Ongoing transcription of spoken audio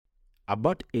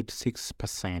About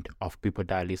 86% of people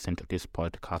that listen to this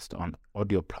podcast on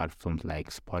audio platforms like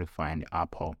Spotify and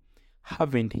Apple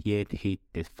haven't yet hit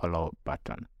the follow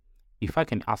button. If I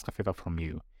can ask a favor from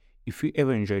you, if you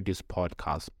ever enjoyed this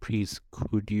podcast, please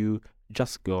could you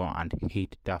just go and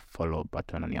hit that follow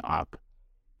button on your app?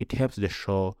 It helps the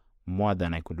show more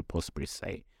than I could possibly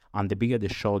say. And the bigger the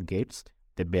show gets,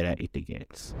 the better it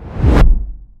gets.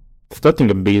 Starting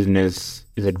a business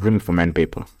is a dream for many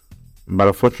people. But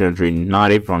unfortunately,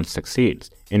 not everyone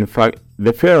succeeds. In fact,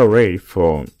 the failure rate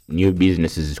for new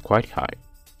businesses is quite high.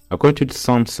 According to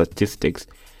some statistics,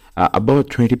 about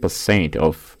 20%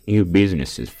 of new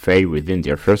businesses fail within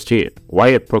their first year,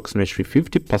 while approximately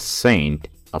 50%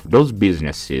 of those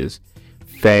businesses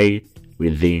fail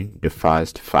within the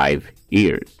first 5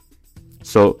 years.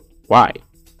 So why?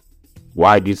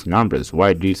 Why these numbers?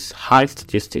 Why these high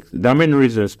statistics? There are many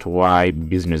reasons to why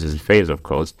businesses fail, of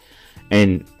course,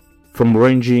 and from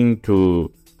ranging to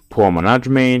poor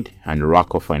management and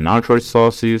lack of financial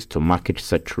resources to market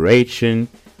saturation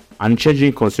and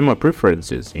changing consumer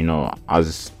preferences.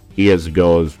 As years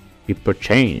goes, people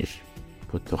change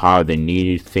to how they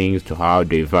need things, to how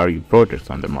they value products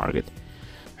on the market.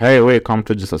 Hey, welcome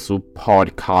to this ASU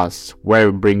podcast, where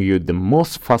we bring you the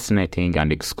most fascinating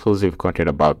and exclusive content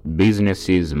about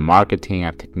businesses, marketing,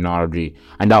 and technology,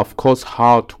 and of course,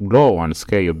 how to grow and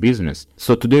scale your business.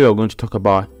 So today we're going to talk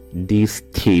about these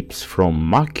tips from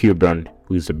Mark Cuban,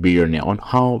 who is a billionaire, on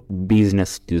how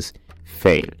businesses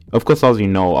fail. Of course, as you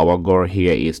know, our goal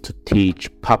here is to teach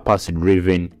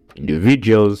purpose-driven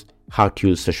individuals how to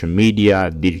use social media,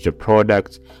 digital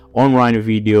products, online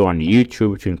video, and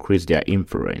YouTube to increase their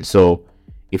influence. So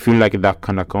if you like that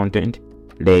kind of content,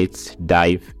 let's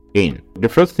dive in. The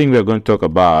first thing we're going to talk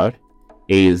about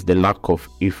is the lack of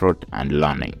effort and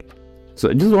learning. So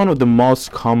this is one of the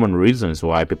most common reasons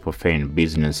why people fail in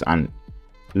business, and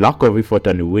lack of effort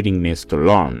and willingness to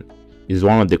learn is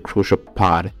one of the crucial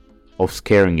part of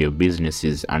scaling your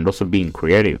businesses and also being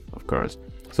creative, of course.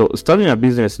 So starting a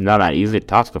business is not an easy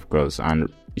task, of course, and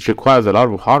it requires a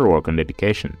lot of hard work and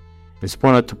dedication. It's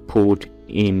important to put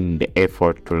in the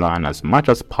effort to learn as much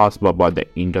as possible about the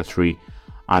industry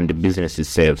and the business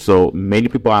itself. So many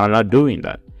people are not doing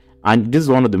that, and this is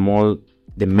one of the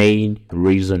main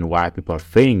reason why people are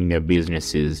failing in their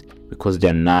businesses, because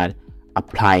they're not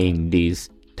applying this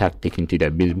tactic into their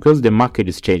business, because the market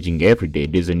is changing every day.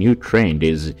 There's a new trend,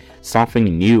 there's something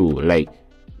new. Like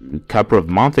a couple of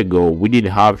months ago, we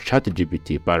didn't have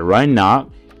ChatGPT, but right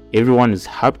now everyone is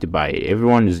hyped by it.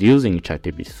 Everyone is using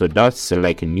ChatGPT. So that's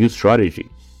like a new strategy.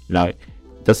 Like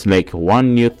that's like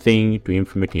one new thing to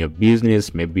implement in your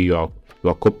business. Maybe you're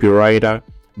a copywriter,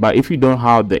 but if you don't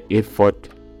have the effort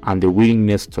and the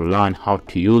willingness to learn how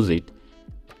to use it,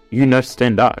 you not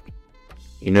stand out.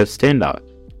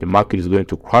 The market is going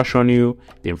to crash on you.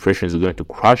 The inflation is going to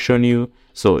crash on you.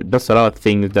 So that's a lot of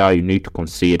things that you need to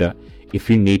consider if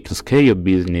you need to scale your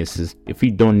businesses. If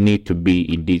you don't need to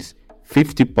be in this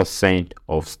 50%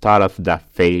 of startups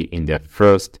that fail in their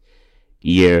first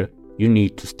year, you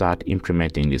need to start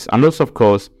implementing this. And also, of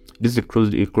course, this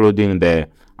includes including the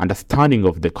understanding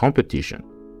of the competition,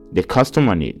 the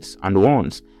customer needs and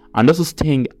wants, and also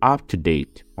staying up to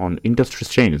date on industry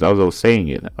trends, as I was saying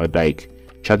it, like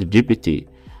ChatGPT.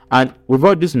 And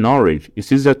without this knowledge,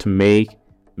 it's easier to make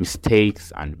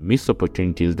mistakes and miss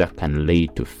opportunities that can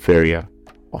lead to failure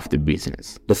of the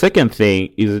business. The second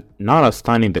thing is not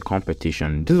understanding the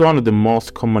competition. This is one of the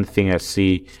most common things I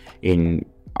see in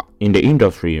the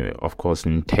industry, of course,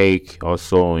 in tech,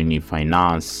 also in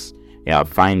finance,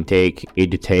 fintech,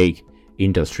 edtech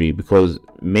industry, because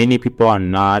many people are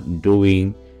not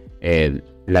doing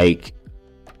like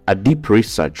a deep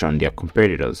research on their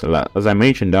competitors. As I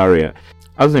mentioned earlier,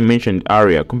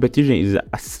 competition is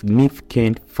a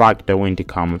significant factor when it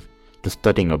comes to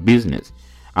starting a business,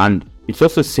 and it's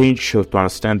also essential to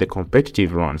understand the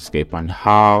competitive landscape and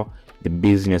how the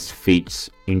business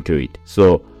fits into it.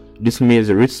 So this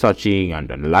means researching and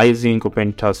analyzing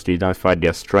competitors to identify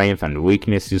their strengths and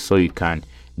weaknesses, so you can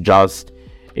just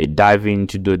dive in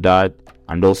to do that,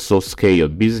 and also scale your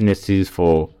businesses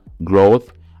for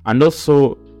growth. And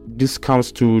also this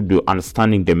comes to the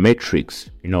understanding the metrics,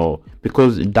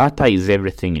 because data is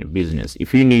everything in business.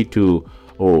 If you need to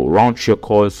launch your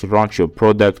course, launch your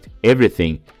product,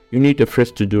 everything, you need to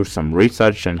first to do some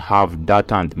research and have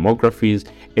data and demographics,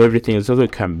 everything, so you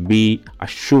can be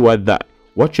assured that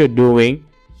what you're doing,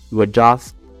 you are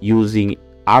just using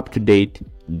up-to-date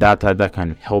data that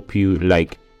can help you,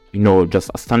 just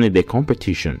understanding the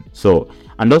competition. So,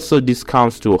 and also this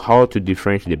comes to how to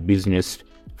differentiate the business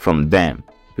from them,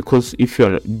 because if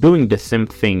you're doing the same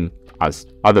thing as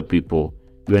other people,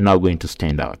 you're not going to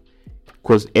stand out.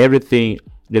 because everything.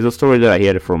 There's a story that I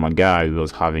heard from a guy who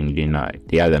was having dinner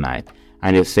the other night,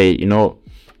 and they say,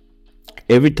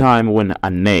 every time when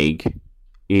an egg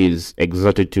is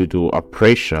exerted to a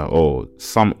pressure or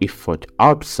some effort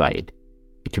outside,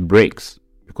 it breaks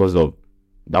because of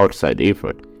the outside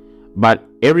effort. But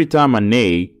every time an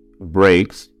egg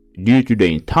breaks due to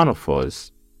the internal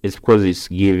force, it's because it's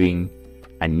giving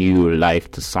a new life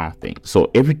to something.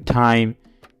 So every time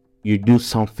you do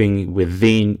something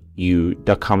within you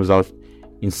that comes out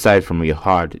inside from your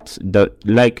heart, it's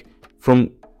like from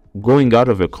going out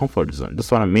of your comfort zone.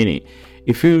 That's what I'm meaning.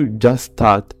 If you just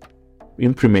start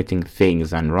implementing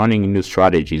things and running new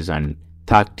strategies and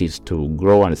tactics to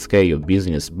grow and scale your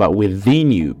business, but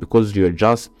within you, because you're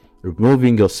just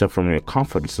removing yourself from your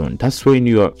comfort zone, that's when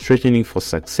you are straining for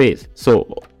success. So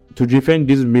to defend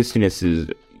these businesses,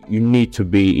 you need to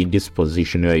be in this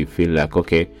position where you feel like,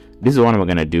 okay, this is what I'm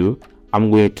going to do. I'm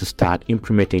going to start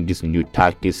implementing these new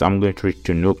tactics. I'm going to reach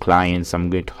to new clients. I'm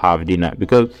going to have dinner.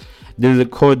 Because there's a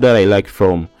quote that I like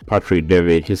from Patrick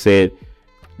David. He said,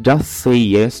 just say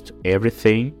yes to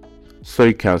everything so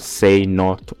you can say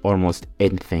no to almost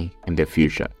anything in the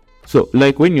future. So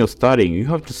like when you're starting, you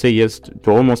have to say yes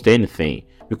to almost anything,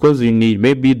 because you need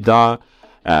maybe that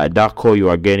call you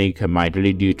are getting might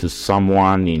lead you to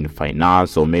someone in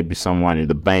finance, or maybe someone in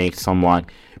the bank,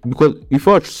 because if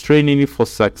you're training for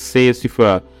success, if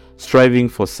you're striving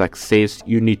for success,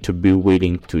 you need to be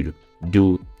willing to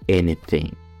do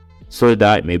anything. So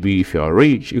that maybe if you're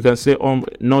rich, you can say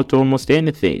no to almost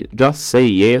anything. Just say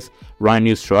yes, run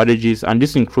new strategies, and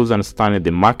this includes understanding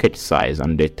the market size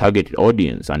and the target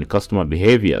audience and customer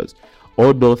behaviors.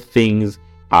 All those things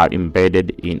are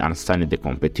embedded in understanding the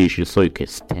competition so you can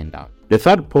stand out. The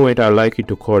third point, I like you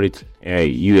to call it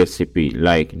a USP,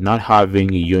 like not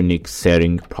having a unique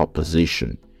selling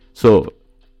proposition. So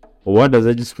what does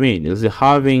that just mean? Is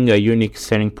having a unique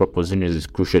selling proposition is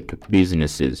crucial to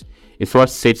businesses. It's what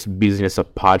sets business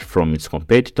apart from its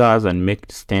competitors and makes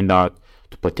it stand out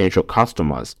to potential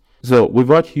customers. So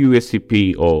without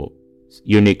USP or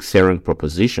unique selling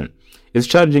proposition, it's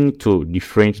challenging to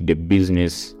differentiate the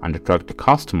business and attract the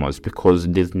customers, because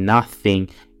there's nothing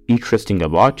interesting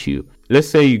about you. Let's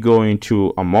say you go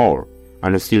into a mall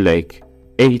and you see like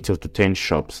 8 to 10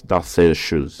 shops that sell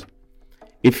shoes.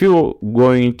 If you're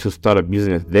going to start a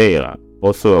business there,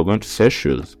 also are going to sell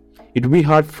shoes, it will be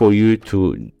hard for you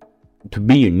to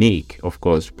be unique, of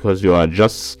course, because you are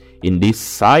just in this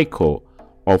cycle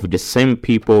of the same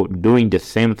people doing the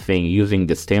same thing, using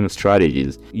the same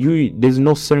strategies. There's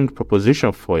no selling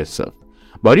proposition for yourself.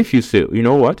 But if you say, you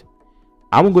know what,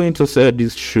 I'm going to sell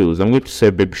these shoes, I'm going to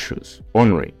sell baby shoes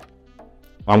only,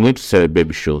 I'm going to sell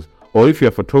baby shoes. Or if you're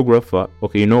a photographer,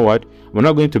 okay, you know what, I'm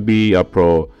not going to be a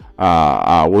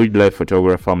wildlife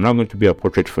photographer, I'm not going to be a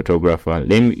portrait photographer.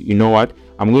 Then you know what,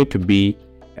 I'm going to be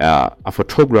a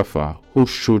photographer who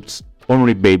shoots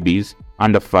only babies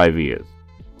under 5 years.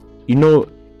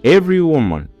 Every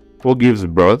woman who gives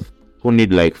birth, who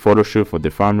need like photo shoot for the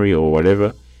family or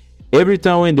whatever, every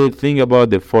time when they think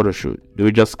about the photo shoot, they will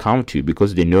just come to you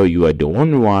because they know you are the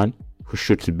only one who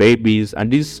shoots babies.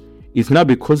 And this is not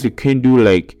because you can't do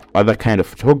like other kind of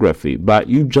photography, but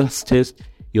you just test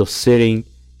your setting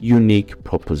unique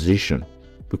proposition,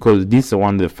 because this is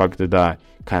one of the factors that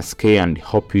can scale and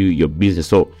help you your business.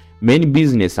 So many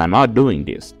businesses are not doing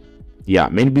this.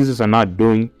 Many businesses are not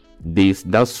doing this.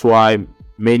 That's why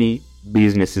many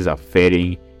businesses are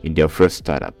failing in their first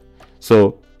startup.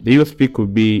 So the USP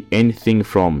could be anything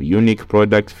from unique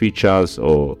product features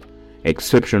or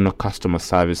exceptional customer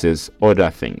services, other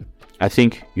thing. I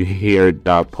think you hear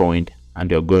that point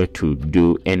and you're going to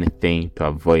do anything to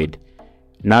avoid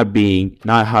not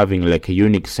having like a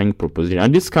unique selling proposition.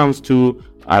 And this comes to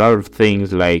a lot of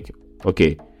things like,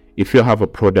 okay, if you have a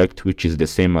product which is the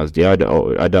same as the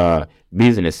other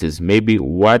businesses, maybe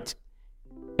what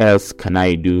else can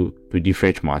I do to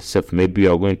differentiate myself? Maybe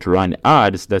you're going to run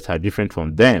ads that are different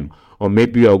from them, or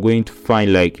maybe you're going to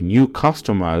find like new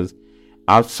customers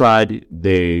outside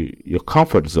your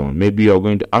comfort zone. Maybe you're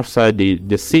going to outside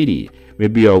the city.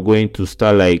 Maybe you're going to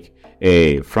start like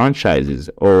franchises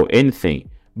or anything,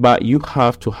 but you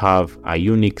have to have a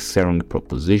unique selling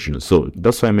proposition. So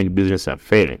that's why many businesses are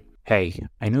failing. Hey,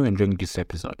 I know you're enjoying this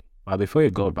episode, but before you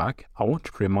go back, I want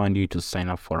to remind you to sign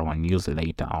up for our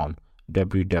newsletter on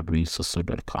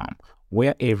www.soso.com,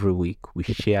 where every week we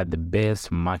share the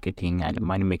best marketing and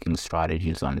money-making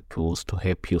strategies and tools to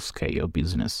help you scale your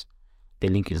business. The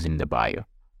link is in the bio.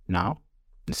 Now,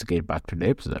 let's get back to the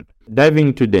episode. Diving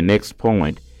into the next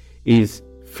point is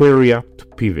failure to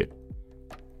pivot.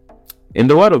 In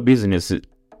the world of business,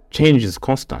 change is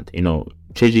constant.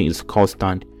 Changing is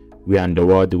constant. We are in the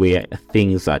world where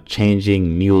things are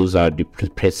changing, news are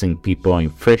depressing people,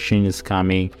 inflation is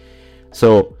coming.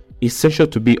 So it's essential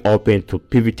to be open to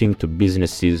pivoting to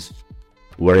businesses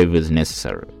wherever is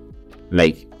necessary,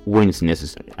 like when it's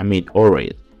necessary. I mean,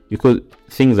 always, because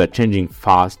things are changing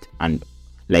fast, and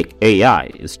like AI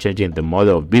is changing the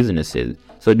model of businesses.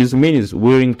 So this means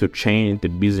willing to change the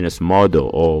business model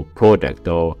or product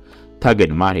or target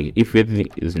market if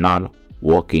everything is not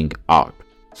working out.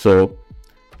 So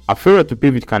a failure to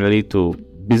pivot can lead to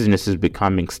businesses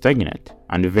becoming stagnant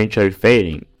and eventually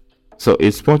failing. So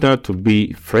it's important to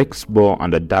be flexible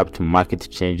and adapt to market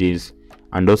changes,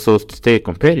 and also to stay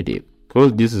competitive,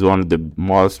 because this is one of the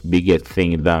most biggest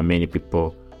things that many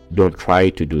people don't try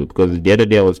to do. Because the other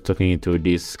day I was talking to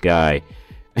this guy.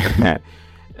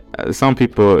 Some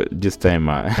people this time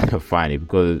are funny,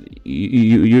 because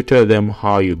you tell them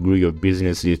how you grew your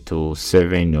business to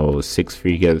 7 or 6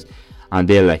 figures, and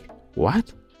they're like,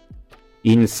 what,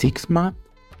 in 6 months?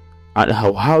 And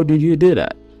how did you do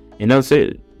that? And I'll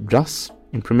say, just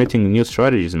implementing new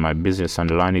strategies in my business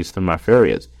and learning some of my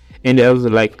areas. And I was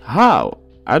like, how?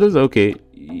 I was okay,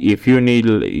 if you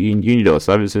need our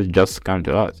services, just come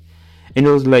to us. And it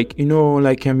was like,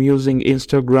 like I'm using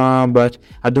Instagram, but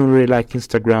I don't really like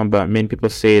Instagram. But many people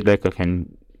say like I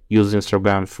can use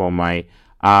Instagram for my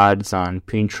ads and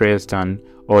Pinterest and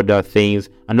other things.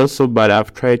 And also, but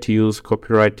I've tried to use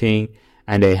copywriting,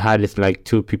 and I had it like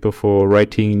 2 people for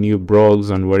writing new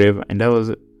blogs and whatever. And that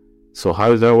was, so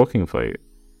how is that working for you?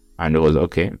 And it was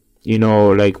okay.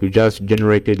 Like we just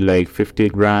generated like 50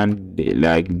 grand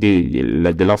like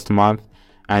the last month.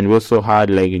 And we also had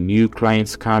like new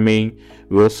clients coming.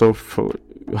 We also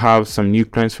have some new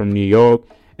clients from New York.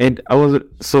 And I was,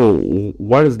 so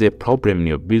what is the problem in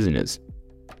your business?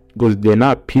 Because they're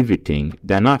not pivoting.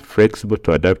 They're not flexible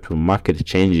to adapt to market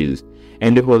changes.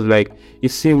 And it was like, you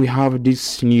see, we have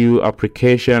this new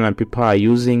application and people are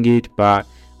using it, but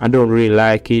I don't really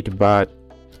like it, but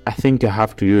I think I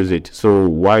have to use it. So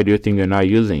why do you think you're not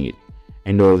using it?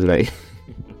 And I was like,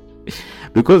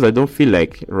 because I don't feel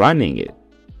like running it.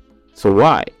 So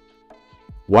why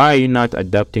are you not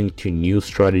adapting to new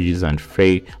strategies and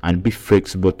be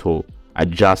flexible to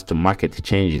adjust to market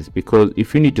changes? Because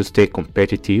if you need to stay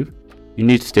competitive, you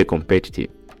need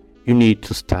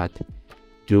to start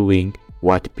doing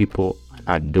what people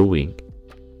are doing.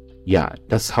 Yeah,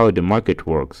 that's how the market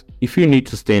works. If you need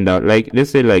to stand out, like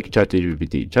let's say like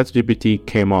ChatGPT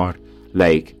came out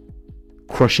like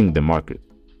crushing the market.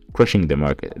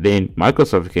 Then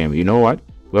Microsoft came, you know what?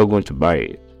 We're going to buy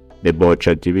it. They bought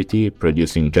ChatGPT,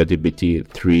 producing ChatGPT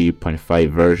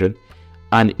 3.5 version,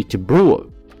 and it blew up.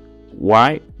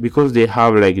 Why? Because they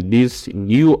have like this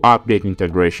new update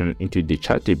integration into the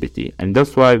ChatGPT, and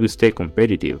that's why we stay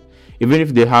competitive. Even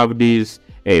if they have these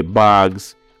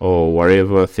bugs or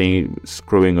whatever thing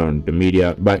screwing on the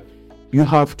media, but you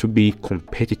have to be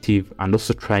competitive and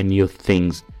also try new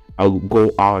things. I'll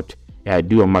go out,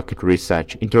 do a market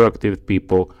research, interact with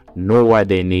people, know what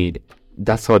they need.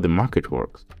 That's how the market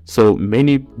works. So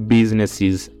many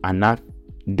businesses are not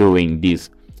doing this,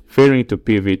 failing to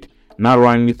pivot, not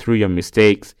running through your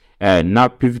mistakes,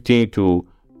 not pivoting to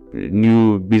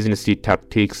new business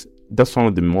tactics. That's one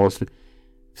of the most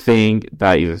thing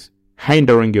that is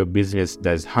hindering your business,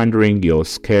 that's hindering your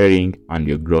scaling and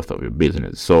your growth of your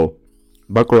business. So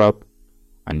buckle up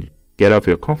and get out of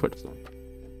your comfort zone.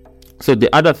 So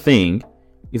the other thing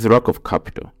is lack of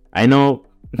capital. I know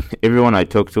everyone I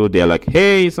talk to, they're like,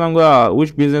 hey Sangwa,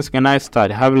 which business can I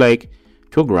start? I have like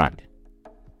 $2,000.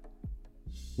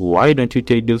 Why don't you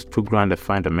take those $2,000 and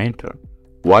find a mentor?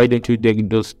 Why don't you take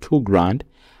those $2,000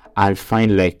 and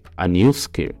find like a new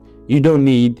skill? You don't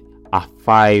need a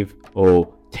 5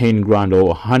 or 10 grand or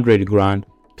 100 grand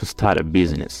to start a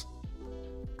business.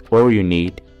 All you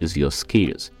need is your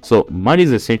skills. So money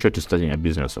is essential to starting a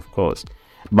business, of course,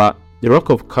 but the lack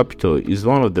of capital is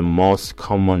one of the most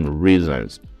common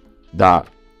reasons that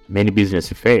many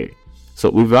businesses fail. So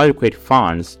with adequate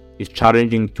funds, it's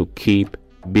challenging to keep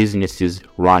businesses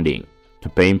running, to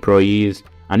pay employees,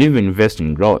 and even invest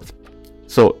in growth.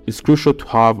 So it's crucial to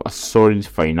have a solid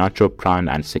financial plan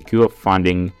and secure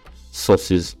funding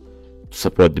sources to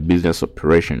support the business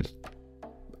operations.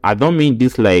 I don't mean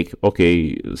this like,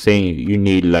 okay, saying you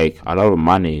need like a lot of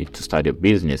money to start your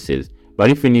businesses, but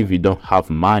even if you don't have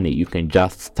money, you can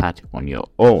just start on your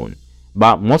own.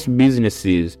 But most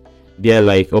businesses, they're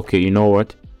like, okay, you know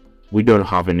what? We don't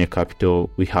have any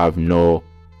capital. We have no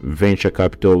venture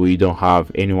capital. We don't have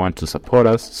anyone to support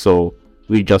us. So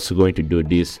we're just going to do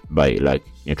this by like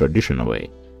a traditional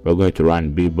way. We're going to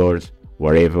run billboards,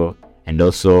 whatever, and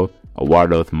also a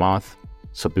word of mouth.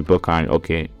 So people can,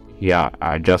 okay, yeah,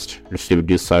 I just received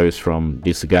this service from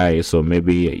this guy, so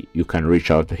maybe you can reach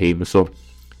out to him. So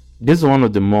this is one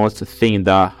of the most things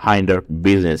that hinder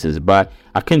businesses, but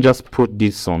I can just put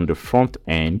this on the front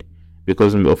end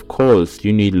because of course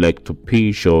you need like to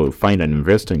pitch or find an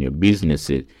investor in your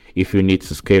businesses if you need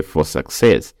to scale for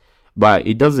success. But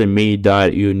it doesn't mean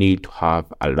that you need to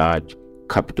have a large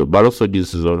capital. But also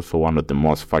this is also one of the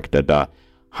most factors that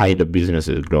hinder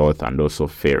businesses growth and also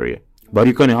failure. But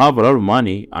you can have a lot of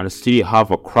money and still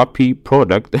have a crappy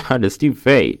product and still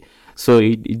fail. So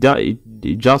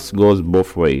it just goes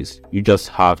both ways. You just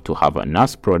have to have a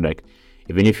nice product.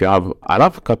 Even if you have a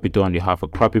lot of capital and you have a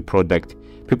crappy product,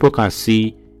 people can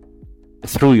see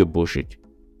through your bullshit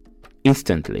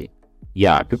instantly.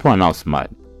 Yeah, people are now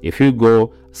smart. If you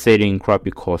go selling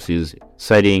crappy courses,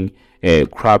 selling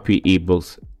crappy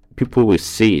ebooks, people will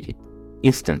see it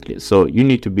instantly. So you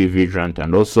need to be vigilant.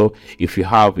 And also, if you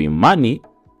have money,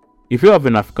 if you have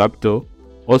enough capital,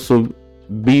 also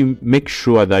make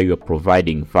sure that you're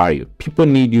providing value. People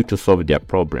need you to solve their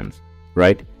problems,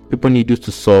 right? People need you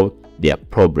to solve their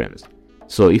problems.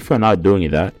 So if you're not doing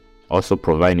that, also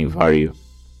providing value,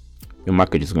 your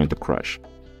market is going to crash.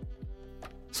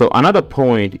 So another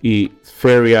point is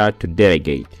failure to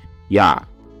delegate. Yeah,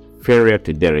 failure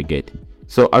to delegate.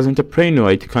 So as an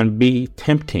entrepreneur, it can be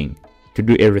tempting to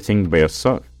do everything by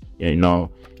yourself,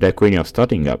 like when you're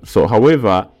starting up. So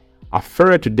however, a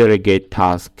failure to delegate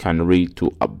tasks can lead to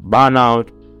a burnout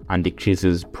and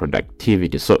decreases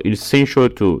productivity. So it's essential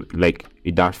to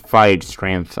identify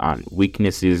strengths and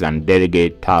weaknesses and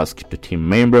delegate tasks to team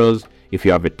members if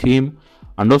you have a team.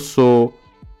 And also,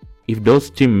 if those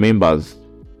team members,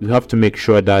 you have to make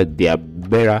sure that they are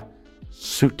better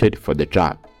suited for the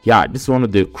job. Yeah, this is one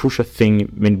of the crucial things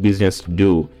many businesses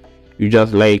do. You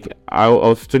just I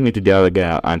was talking to the other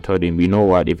guy and told him, you know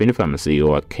what, even if I'm a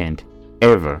CEO, I can't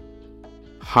ever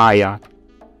hire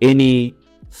any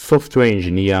software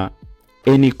engineer,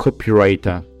 any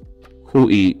copywriter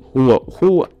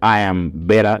who I am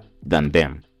better than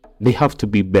them. They have to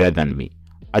be better than me.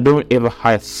 I don't ever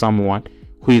hire someone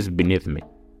who is beneath me.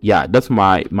 Yeah, that's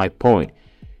my point.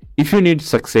 If you need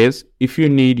success, if you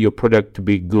need your product to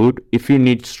be good, if you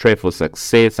need strive for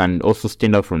success and also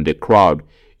stand out from the crowd,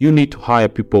 you need to hire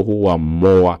people who are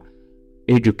more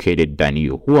educated than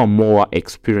you, who are more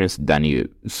experienced than you.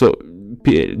 So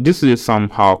this is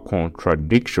somehow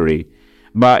contradictory.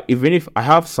 But even if I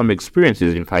have some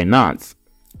experiences in finance,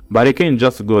 but I can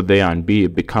just go there and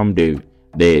become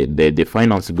the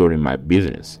finance guru in my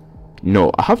business.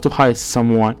 No, I have to hire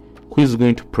someone who is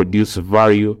going to produce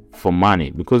value for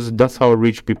money, because that's how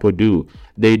rich people do.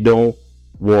 They don't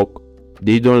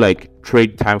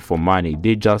trade time for money.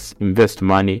 They just invest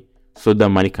money so that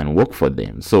money can work for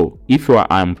them. So if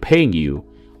I'm paying you,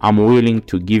 I'm willing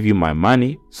to give you my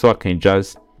money so I can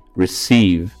just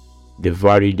receive the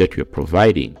value that you're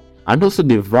providing. And also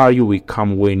the value will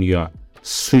come when you're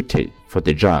suited for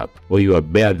the job or you are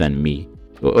better than me.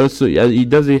 Also, it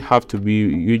doesn't have to be,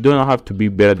 you don't have to be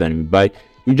better than me, but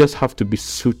you just have to be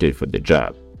suited for the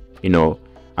job,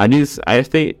 And this, I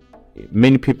think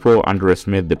many people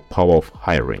underestimate the power of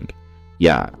hiring.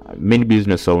 Yeah, many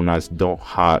business owners don't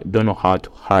know how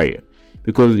to hire,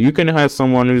 because you can hire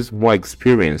someone who's more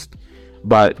experienced,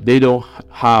 but they don't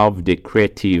have the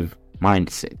creative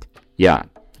mindset. Yeah,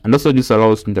 and also this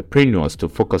allows entrepreneurs to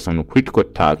focus on critical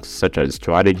tasks such as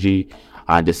strategy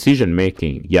and decision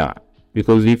making. Yeah,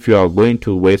 because if you are going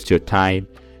to waste your time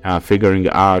figuring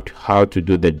out how to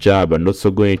do the job and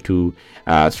also going to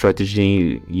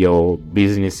strategizing your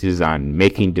businesses and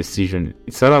making decisions,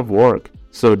 it's a lot of work.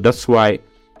 So that's why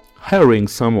hiring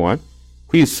someone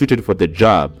who is suited for the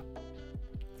job,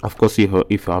 of course, if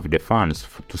you have the funds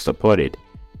to support it,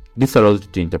 this allows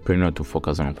the entrepreneur to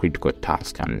focus on critical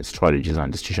tasks and strategies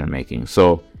and decision making.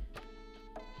 So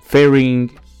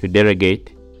failing to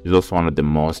delegate is also one of the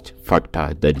most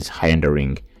factors that is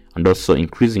hindering and also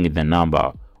increasing the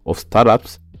number of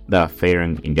startups that are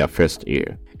failing in their first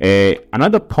year.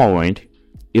 Another point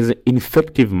is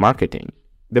ineffective marketing.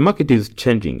 The market is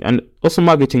changing, and also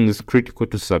marketing is critical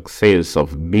to success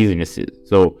of businesses.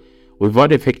 So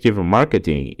without effective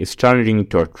marketing, it's challenging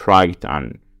to attract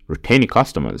and retain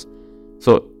customers.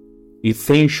 So it's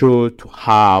essential to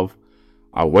have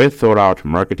a well thought out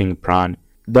marketing plan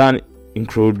that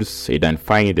includes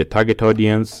identifying the target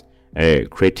audience,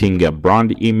 creating a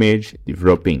brand image,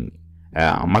 developing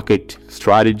a market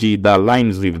strategy that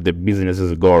aligns with the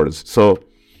business's goals. So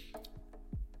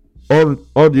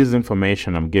all this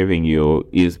information I'm giving you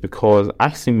is because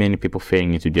I see many people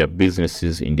failing into their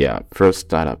businesses in their first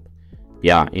startup.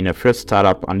 Yeah, in a first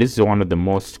startup, and this is one of the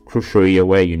most crucial area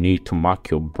where you need to mark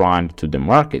your brand to the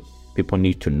market. people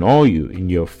need to know you in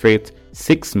your first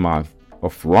 6 months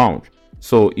of launch.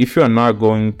 So if you are not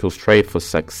going to strive for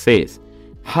success,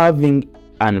 having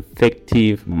an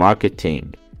effective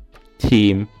marketing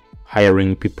team,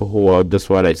 hiring people who are, that's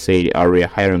what I say earlier,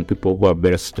 hiring people who are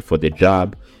better suited for the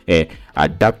job,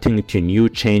 adapting to new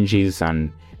changes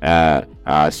and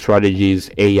strategies.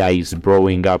 AI is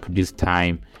growing up this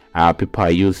time. People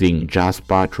are using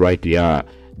Jasper to write their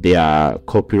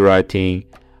copywriting,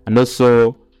 and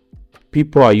also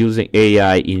people are using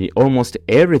AI in almost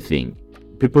everything.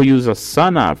 People use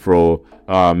Asana for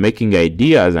making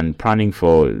ideas and planning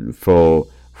for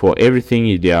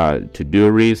everything, their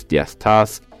to-do list, their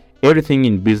tasks. Everything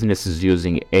in business is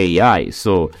using AI.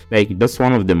 So that's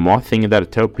one of the more things that I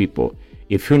tell people.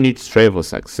 If you need to strive for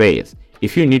success,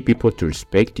 if you need people to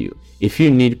respect you, if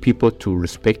you need people to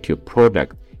respect your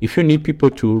product, if you need people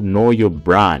to know your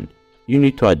brand, you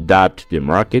need to adapt to the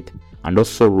market and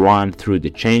also run through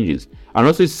the changes. And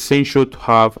also it's essential to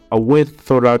have a well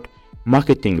thought out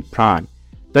marketing plan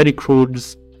that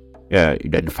includes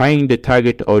identifying the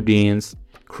target audience,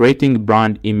 creating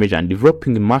brand image, and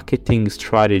developing marketing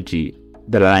strategy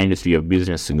that aligns to your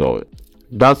business goal.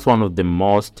 That's one of the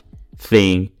most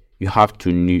thing you have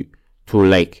to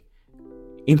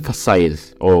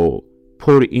emphasize or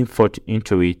put effort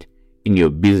into it in your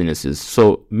businesses.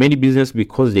 So many businesses,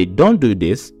 because they don't do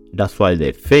this, that's why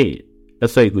they fail.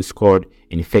 That's why it's called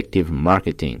ineffective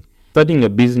marketing. Starting a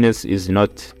business is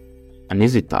not an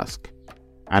easy task,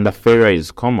 and a failure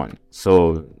is common.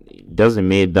 So it doesn't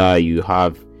mean that you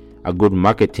have a good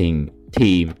marketing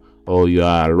team or you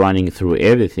are running through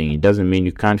everything. It doesn't mean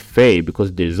you can't fail,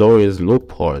 because there's always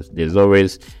loopholes. There's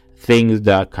always things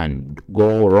that can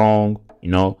go wrong,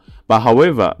 But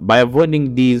however, by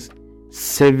avoiding these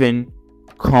 7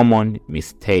 common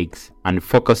mistakes and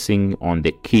focusing on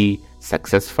the key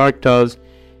success factors,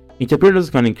 entrepreneurs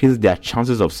can increase their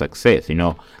chances of success.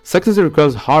 Success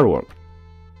requires hard work.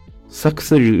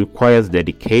 Success requires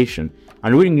dedication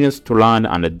and willingness to learn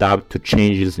and adapt to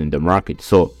changes in the market.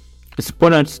 So it's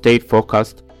important to stay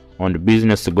focused on the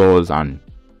business goals and,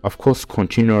 of course,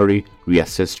 continually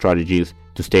reassess strategies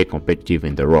to stay competitive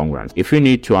in the long run. If you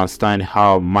need to understand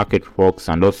how market works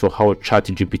and also how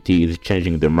ChatGPT is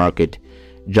changing the market,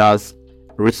 just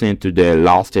listen to the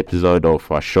last episode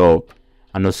of our show,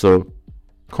 and also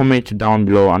comment down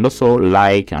below, and also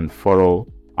like and follow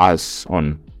us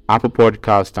on Apple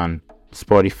Podcast and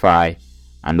Spotify,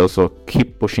 and also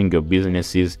keep pushing your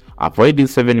businesses, avoid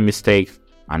these 7 mistakes,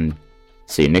 and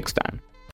see you next time.